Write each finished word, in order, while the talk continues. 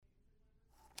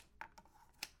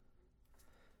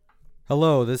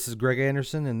Hello, this is Greg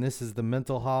Anderson, and this is the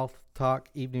Mental Health Talk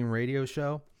Evening Radio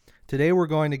Show. Today, we're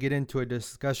going to get into a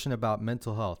discussion about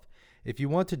mental health. If you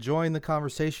want to join the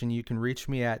conversation, you can reach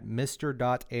me at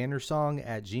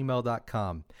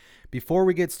mr.andersong@gmail.com. Before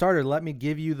we get started, let me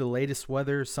give you the latest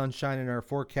weather, sunshine in our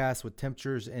forecast with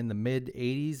temperatures in the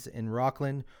mid-80s in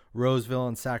Rockland, Roseville,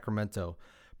 and Sacramento.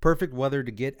 Perfect weather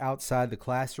to get outside the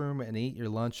classroom and eat your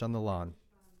lunch on the lawn.